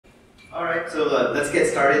All right, so let's get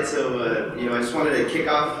started. So, I just wanted to kick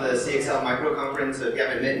off the CXL micro conference. If you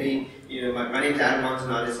haven't met me, my name's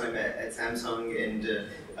Manzanares. I'm at Samsung, and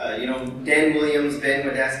Dan Williams, Ben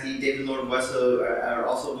Wadasky, David Lord Wesso are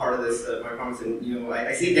also part of this micro conference. And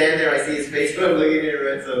I see Dan there. I see his face when I'm looking at it,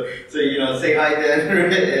 right? So say hi,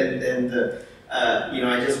 Dan, and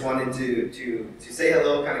I just wanted to say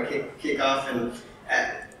hello, kind of kick off and.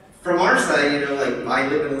 From our side, I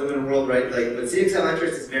live in a limited world, right? But CXL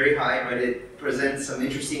interest is very high, right? It presents some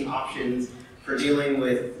interesting options for dealing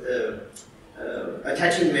with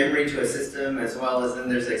attaching memory to a system, as well as then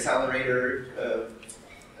there's accelerator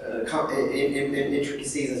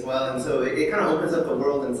intricacies as well. And so it kind of opens up the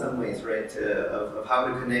world in some ways, right? Of how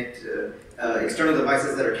to connect external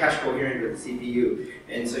devices that are cache coherent with the CPU.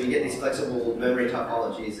 And so you get these flexible memory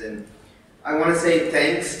topologies. And I want to say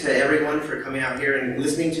thanks to everyone for coming out here and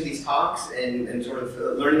listening to these talks and sort of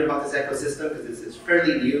learning about this ecosystem, because it's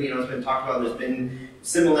fairly new. It's been talked about. There's been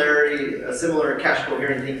similar cache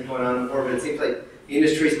coherent things going on before, but it seems like the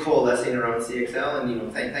industry is coalescing around CXL.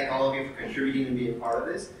 And thank all of you for contributing and being part of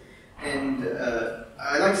this. And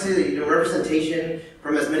I'd like to say that representation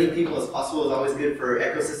from as many people as possible is always good for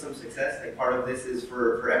ecosystem success. Like part of this is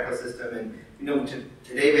for ecosystem. And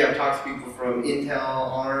today we have talks people from Intel,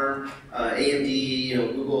 ARM, AMD,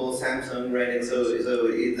 Google, Samsung, right? And so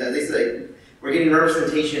at least we're getting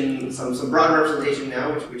representation, some broad representation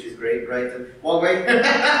now, which is great, right?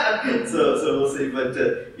 Huawei. so we'll see. But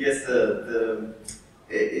yes,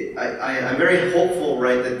 I'm very hopeful,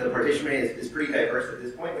 right, that the partition rate is pretty diverse at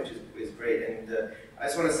this point, which is great. And I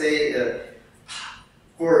just want to say,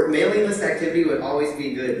 for mailing list activity would always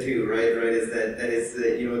be good too, right?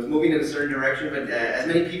 It's moving in a certain direction, but as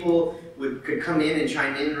many people could come in and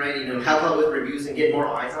chime in, right? Help out with reviews and get more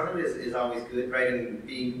eyes on it is always good, right? And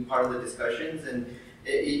being part of the discussions. And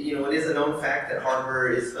it is a known fact that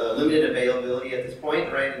hardware is limited availability at this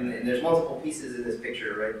point, right? And there's multiple pieces in this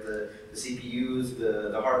picture, right? The CPUs,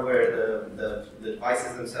 the hardware, the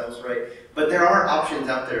devices themselves, right? But there are options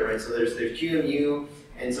out there, right? So there's QMU,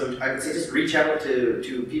 and so I would say just reach out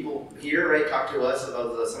to people here, right? Talk to us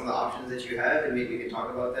about some of the options that you have, and maybe we can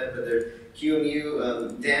talk about that. But there's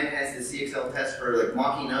QMU. Dan has the CXL test for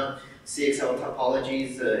mocking up CXL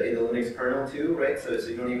topologies in the Linux kernel too, right? So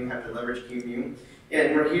you don't even have to leverage QMU.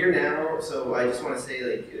 And we're here now, so I just want to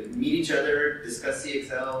say, meet each other, discuss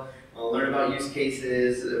CXL, learn about use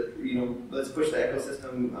cases. Let's push the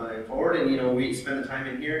ecosystem forward. And we spend the time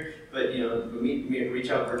in here, but reach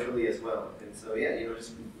out virtually as well. And so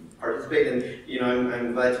just participate. And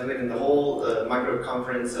I'm glad to win. And the whole micro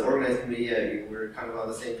conference organizing committee, we're kind of on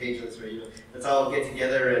the same page on this. Let's all get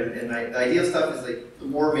together. And the ideal stuff is the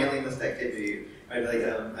more mailing list activity. Right?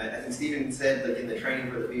 I think Stephen said in the training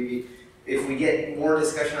for the BB. If we get more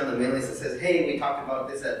discussion on the mailing list that says, hey, we talked about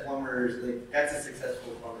this at Plumbers, that's a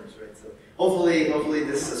successful Plumbers, right? So hopefully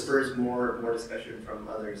this spurs more discussion from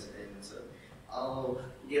others. And so I'll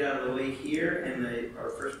get out of the way here, and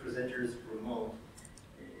our first presenter is remote.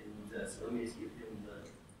 And so let me just give him the